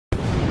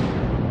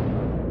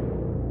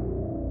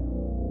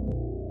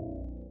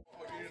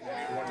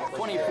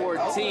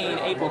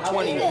April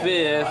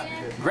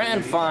 25th,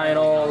 Grand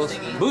Finals,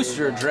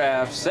 Booster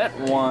Draft, Set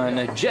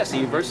 1,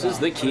 Jesse versus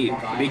the Keep.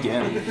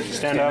 Begin.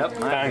 Stand up,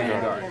 my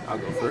Vanguard. I'll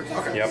go first.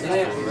 Okay. Yep.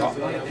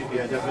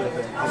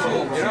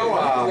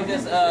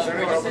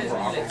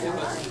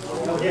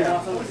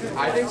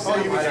 I think so.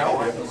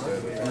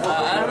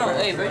 I don't know.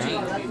 Hey, Virgie.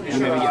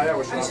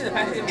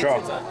 Draw.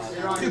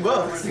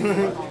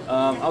 $2.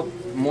 I'll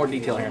more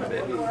detail here in a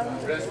bit.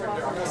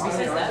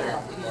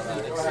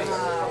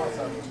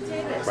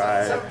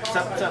 Bye. What's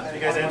up? You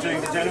guys entering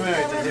the tournament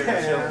or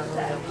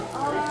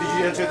did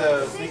you enter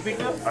the sneak peek?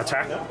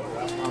 Attack.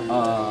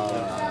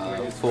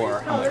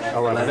 For how much?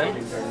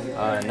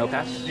 11. No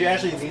pass. Do you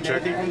actually need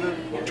anything from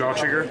the... Draw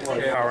trigger.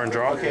 Power and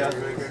draw. Okay,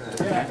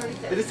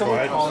 did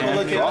someone call And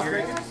look draw.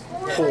 at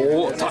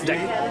Whole top deck.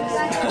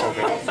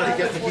 So he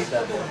gets to keep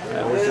that.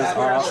 That was just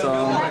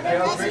awesome.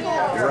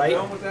 Right.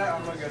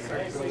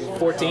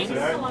 14.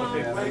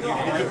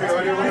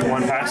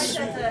 One pass.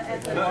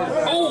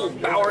 Oh,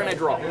 power and a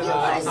draw.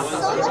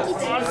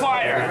 On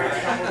fire.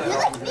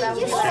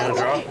 And a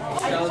draw.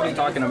 What are you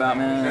talking about,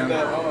 man?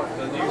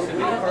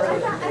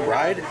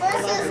 Ride. The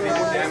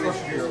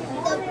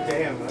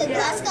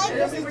last guy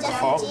versus Jesse G.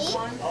 I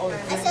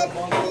said,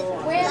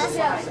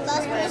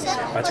 last person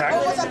Attack.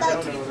 was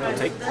about to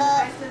Take. be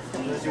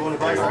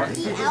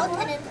out,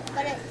 and then,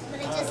 but it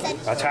just said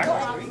Attack.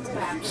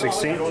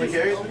 16.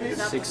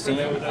 16.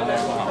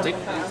 Take.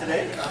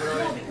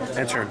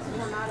 And turn.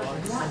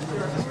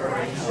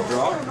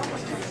 Draw.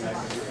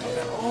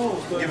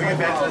 Giving it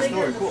back to the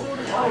store. Cool.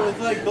 Oh, it's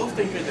like those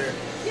things right there.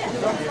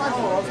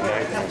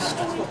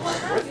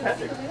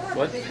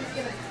 What?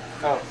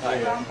 Oh,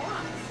 yeah.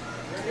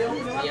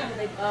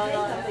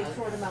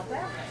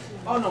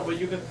 Oh no, but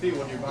you can see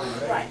when you're buying,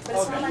 right? Right, but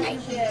it's not like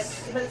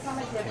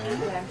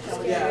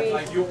yeah,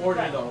 like you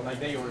order though, like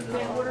they order.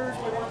 They order,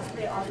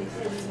 they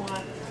obviously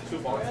want 2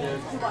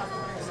 boxes. 2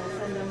 boxes, and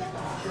send them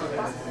 2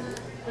 boxes.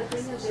 The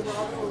thing is, they were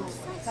also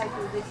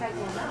cycle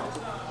them out.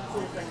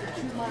 So it's like the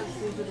 2 months,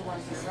 these are the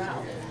ones that are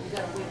out. You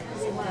gotta wait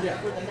 3 months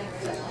for the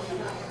next set.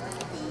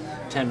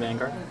 10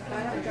 Vanguard.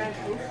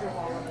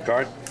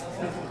 Guard.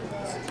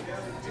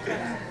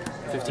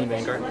 15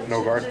 Vanguard.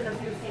 No guard.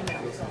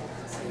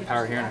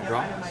 Power here and a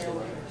draw.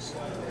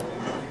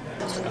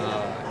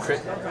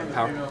 Crit.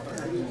 Power.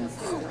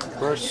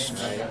 First.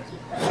 Second.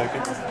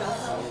 Okay.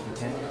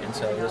 And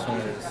so this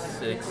one is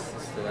 6.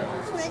 So that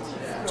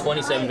was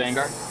 27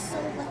 Vanguard.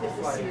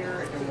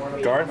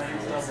 Guard.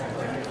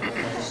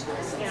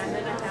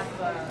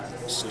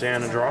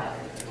 Stand and draw.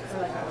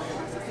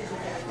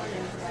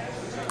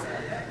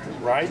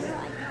 Ride.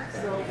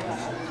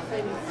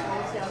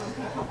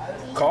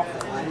 Call.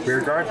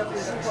 Rear guard.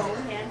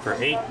 For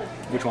 8.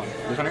 Which one?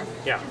 This one here?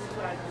 Yeah.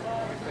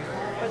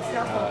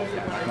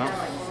 No.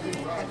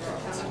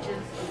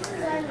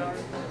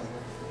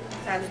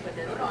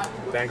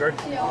 Vanguard.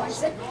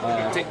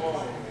 Take.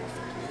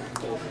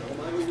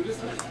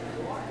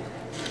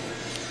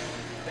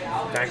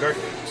 Vanguard.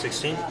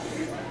 16.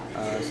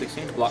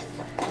 16. Block.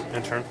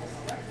 And turn.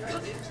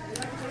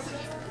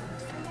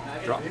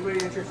 Draw. Anybody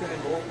interested in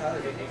gold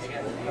powder?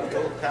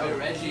 Gold powder.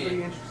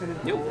 Reggie.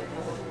 Yep.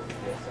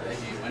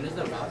 Reggie, when is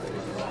the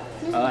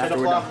raffle? After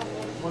we're done.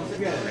 With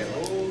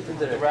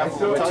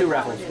 2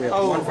 raffles. We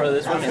have one for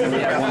this one, and then we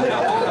have one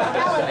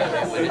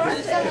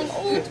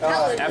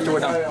after we're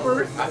done.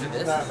 After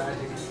this?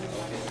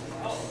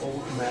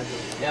 Old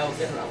magic. Yeah, we'll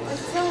get around.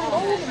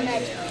 old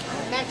magic.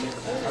 I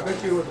bet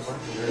you with a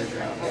bunch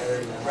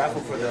of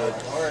raffle for the...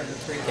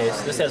 Okay,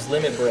 so this has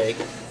limit break.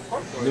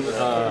 New,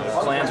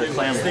 clans are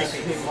clanless.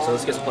 So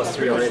this gets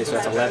 +3 already, so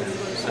that's 11.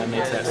 So that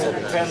makes that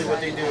 7. Apparently what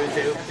they do is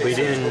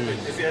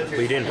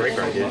We didn't break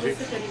right, did you?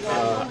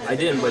 I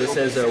didn't, but it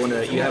says when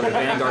you have a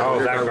Vanguard Oh,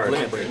 or Vanguard.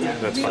 limit break.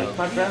 That's fine.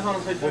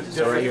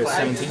 So right here it's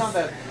 17.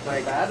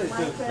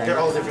 they're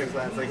all different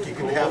clans. Like you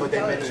can have a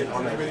dimension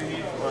on like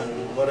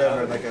on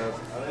whatever, like a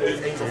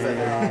angel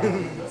feather.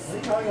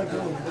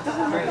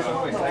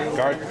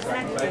 Guard.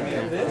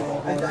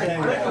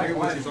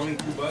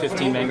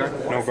 15 Vanguard.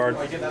 No guard.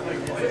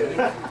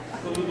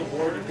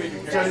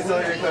 Trying to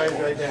sell your cards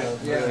right now.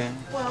 Okay.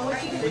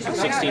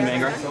 16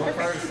 Vanguard.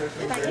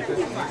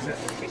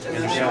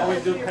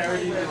 Always do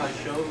parodies and like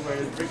shows where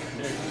it's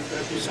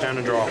freaking Stand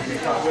and draw.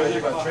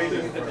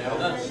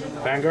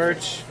 Vanguard.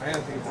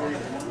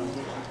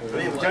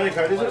 What kind of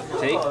card is it?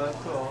 Take.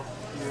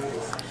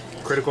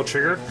 Critical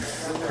trigger.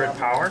 Crit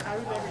power.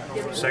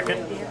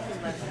 Second.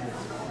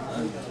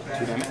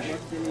 2 damage.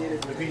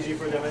 The PG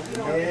for dimension.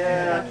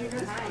 Yeah.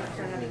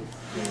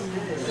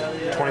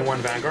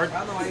 21 Vanguard.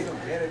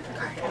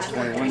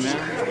 21 man.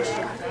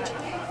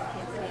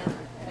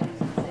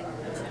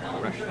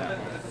 Rush that.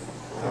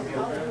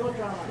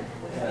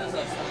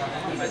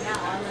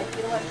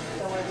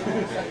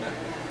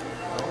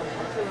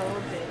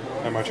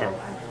 And my turn.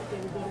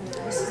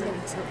 This is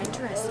getting so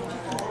interesting.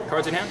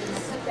 Cards in hand?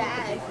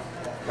 Bad.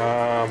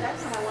 4.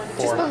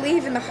 Just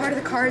believe in the heart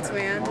of the cards,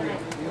 man.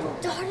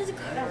 The heart of the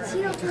cards.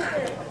 You know,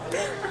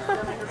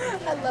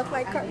 I love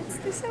my cards.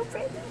 They're so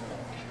pretty.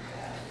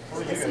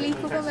 Sleep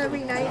with him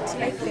every night to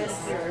make this.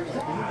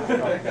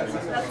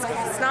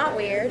 It's not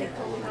weird.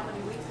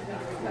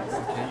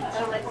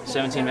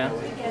 17 man.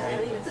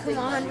 Come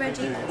on,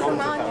 Reggie. Come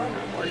on.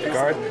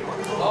 Guard.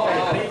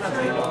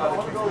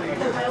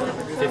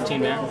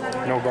 15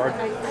 man. No guard.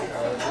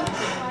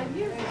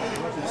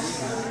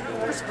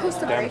 We're supposed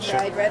to break Damage.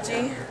 ride,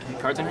 Reggie.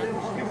 Cards in hand.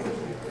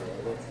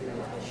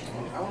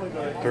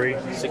 3.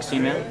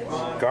 16 man.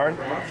 Guard.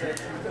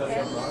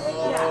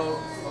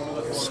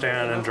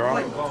 Stand and draw.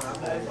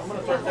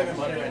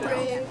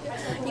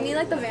 You need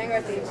like the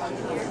Vanguard theme song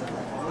in here.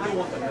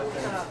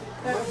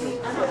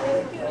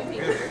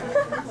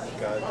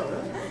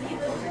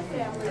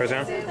 Cards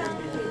down.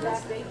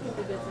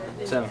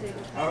 7.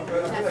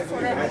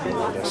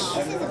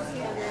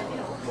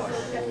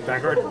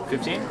 Vanguard.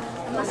 15.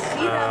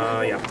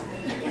 Yeah.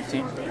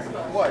 15.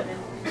 What?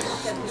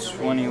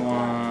 21.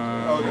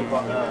 Oh, No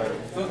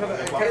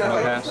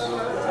pass.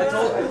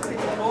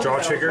 Draw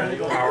trigger.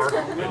 Power.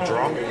 And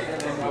draw.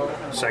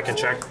 Second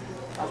check.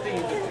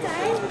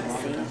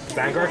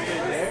 Vanguard.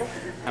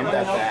 How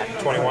much?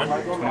 21. Why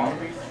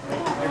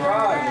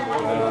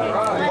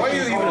are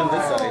you even on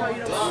this side?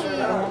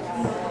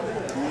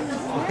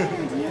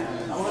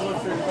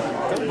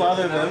 Don't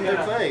bother them,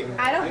 they're playing.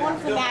 I don't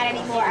want the mat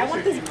anymore. I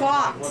want this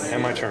box.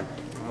 And my turn.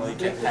 You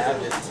can't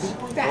have it.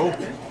 Oh.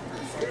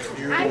 Do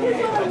you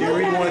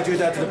really want to do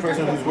that to the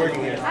person who's working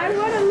here? I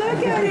want to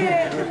look at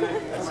it.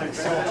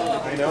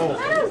 I know.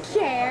 I don't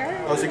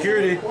care. Oh,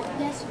 security.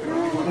 Yes,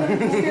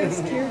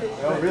 Security.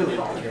 Oh, really?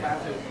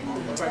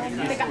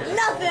 They got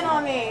nothing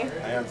on me.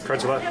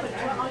 Cards left.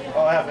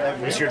 Oh, I have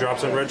every. Miss your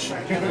drops in, Rich.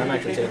 I'm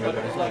actually taking it.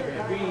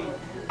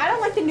 I don't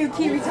like the new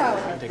Kirito.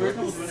 He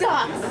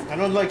sucks. I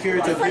don't like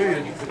Kirito,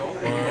 period.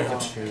 1,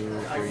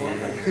 2, 3,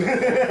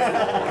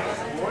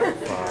 4,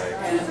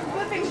 5. He's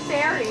flipping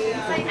fairies.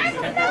 Like, I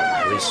don't know.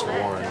 At least 1.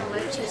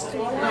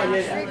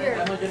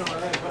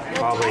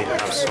 Probably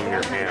have some in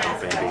your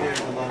hand, maybe.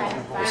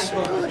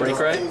 Break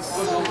right.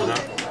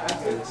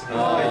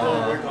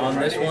 On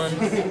this one,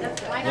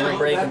 limit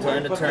break until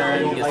end of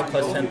turn, gets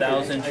plus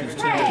 10,000, choose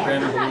 2 with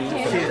Grim Blue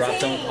from the drop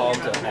zone called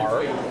to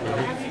R.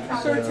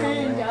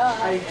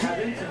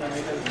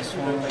 This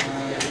one.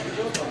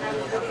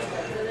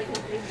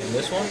 And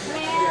this one.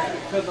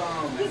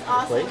 He's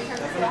awesome. Wait.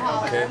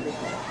 Okay.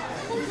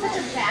 He's such a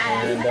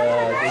badass. And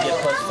they get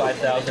plus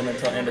 5,000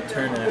 until end of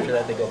turn, and after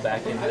that they go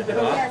back into the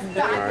drop.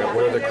 Alright,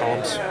 what are the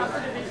columns?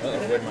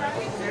 Where'd my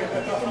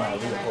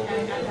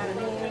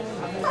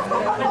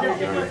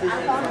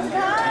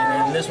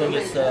and then this one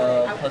gets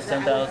plus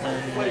 10,000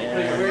 and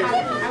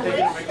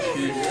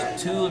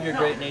choose 2 of your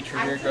Great Nature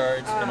rear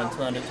guards, and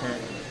until end of turn,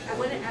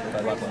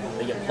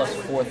 they get plus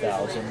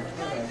 4,000.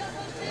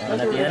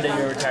 And at the end of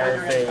your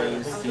retire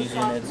phase, these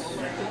units,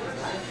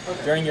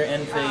 during your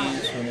end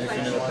phase, when this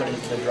unit are put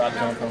into the drop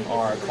zone from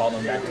R, call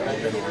them back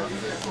to open R.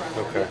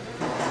 Okay.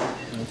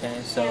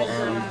 Okay, so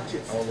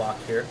I'll lock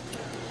here.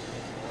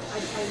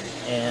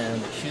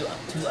 And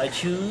I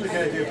choose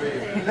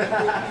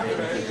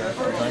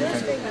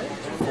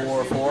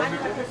 4/4.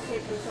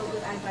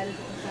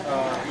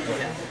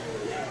 Okay.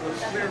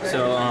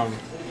 So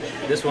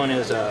this one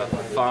is a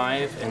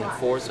 5 and a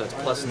 4, so it's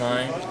plus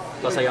 9.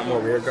 Plus I got more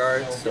rear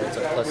guards, so it's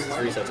a plus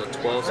 3, so it's a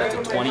 12, so it's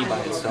a 20 by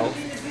itself.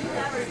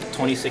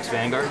 26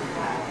 Vanguard.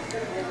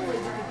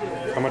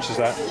 How much is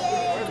that?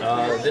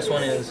 This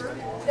one is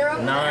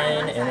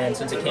 9, and then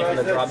since it came from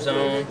the drop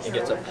zone, it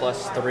gets a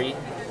plus 3.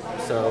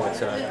 So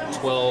it's a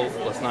 12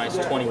 plus 9 is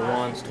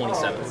 21, it's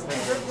 27.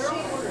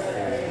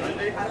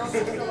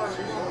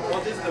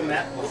 What is the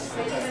map?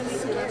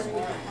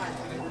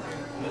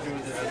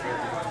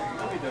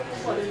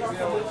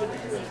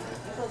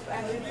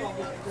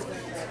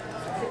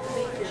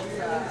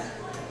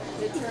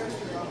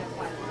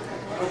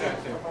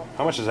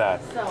 How much is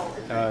that?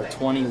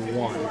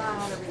 21.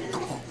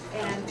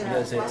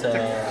 Because it's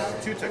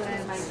 2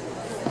 tickets.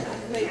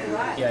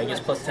 yeah, it gets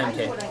plus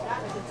 10k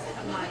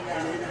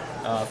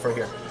for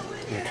here.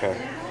 Okay.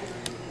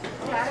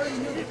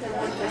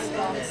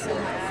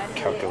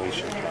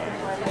 Calculation time.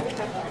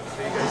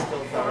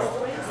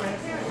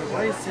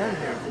 Why is Sam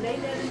here?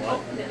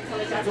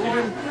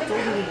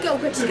 Go,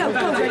 Rich, go, Rich,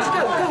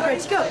 go,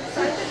 Rich, go.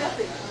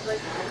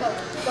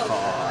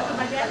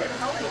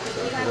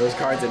 Those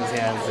cards in his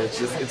hands, it's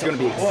going to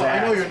be exact. Well, I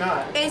know you're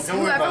not. It's Don't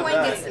worry whoever about wins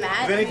that. gets the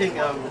mat. If anything,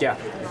 Yeah.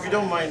 if you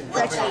don't mind,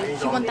 Reggie,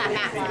 you want that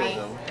mat for me?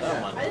 You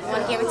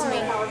want to give it to me?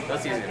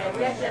 That's easy.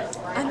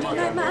 Under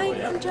my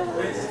mind control.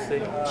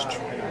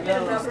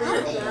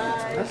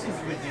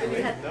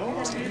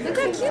 Look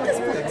how cute this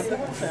book is.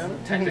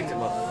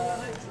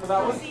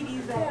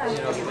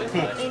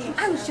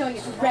 I'm showing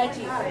it to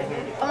Reggie. Oh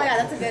my god,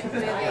 that's a good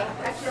movie. I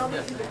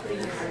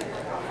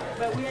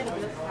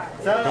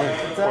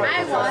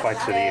watched Fight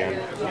to the end.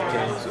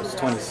 Okay, so it's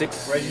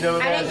 26. I didn't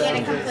get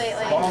it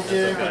completely.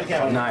 volunteer for the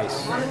camera.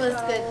 Nice. It was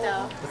good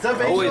though. What's up,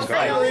 baby? Always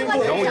fight. only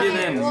like Don't the give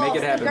giant in. Make it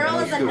wolves. happen. The girl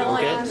man. is You do it,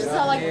 annoying. okay?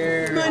 So like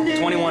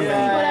 21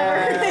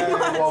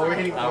 whatever. Well, we're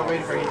waiting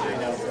for EJ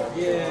now. So.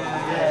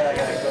 Yeah, I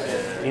gotta go.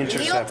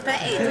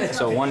 Intercept.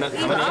 So one.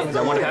 How many? Is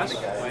that one to pass?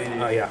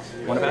 Yeah.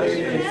 One to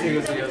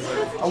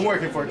pass. I'm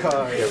working for a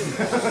car.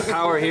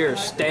 Power here.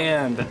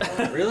 Stand.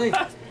 Really?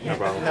 No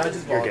problem. No,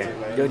 just Your volunteer,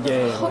 game. man. Good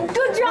game.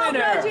 Good job,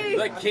 Winner. Reggie.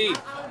 The key.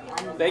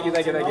 Thank you.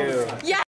 Thank you. Thank you. Yeah.